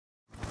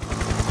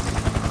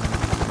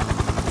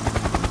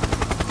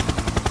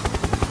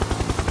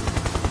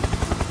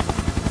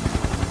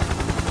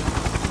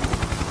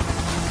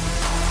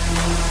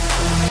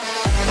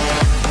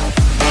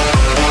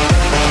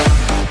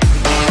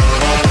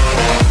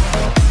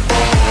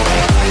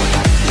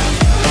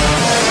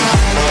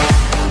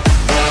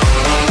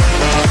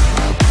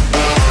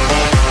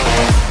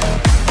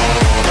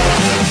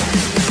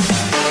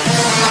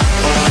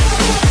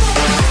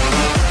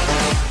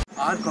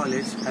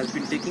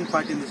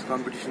part in this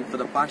competition for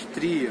the past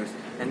 3 years,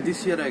 and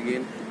this year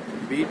again,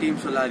 we Team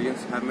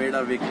Solarians have made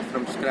our vehicle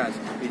from scratch.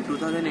 In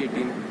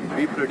 2018,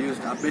 we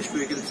produced our best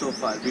vehicle so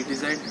far. We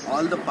designed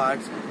all the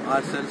parts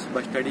ourselves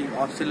by studying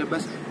off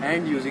syllabus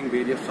and using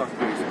various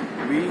softwares.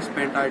 We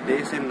spent our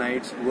days and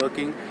nights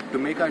working to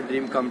make our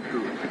dream come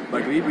true.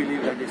 But we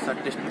believe that it's a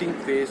testing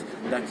phase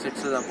that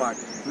sets us apart.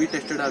 We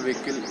tested our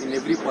vehicle in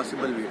every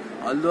possible way.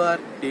 Although our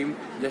team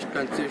just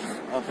consists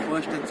of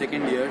first and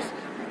second years,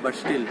 but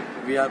still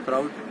we are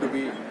proud to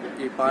be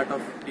a part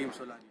of Team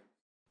Solarians.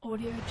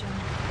 Audio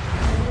Jungle.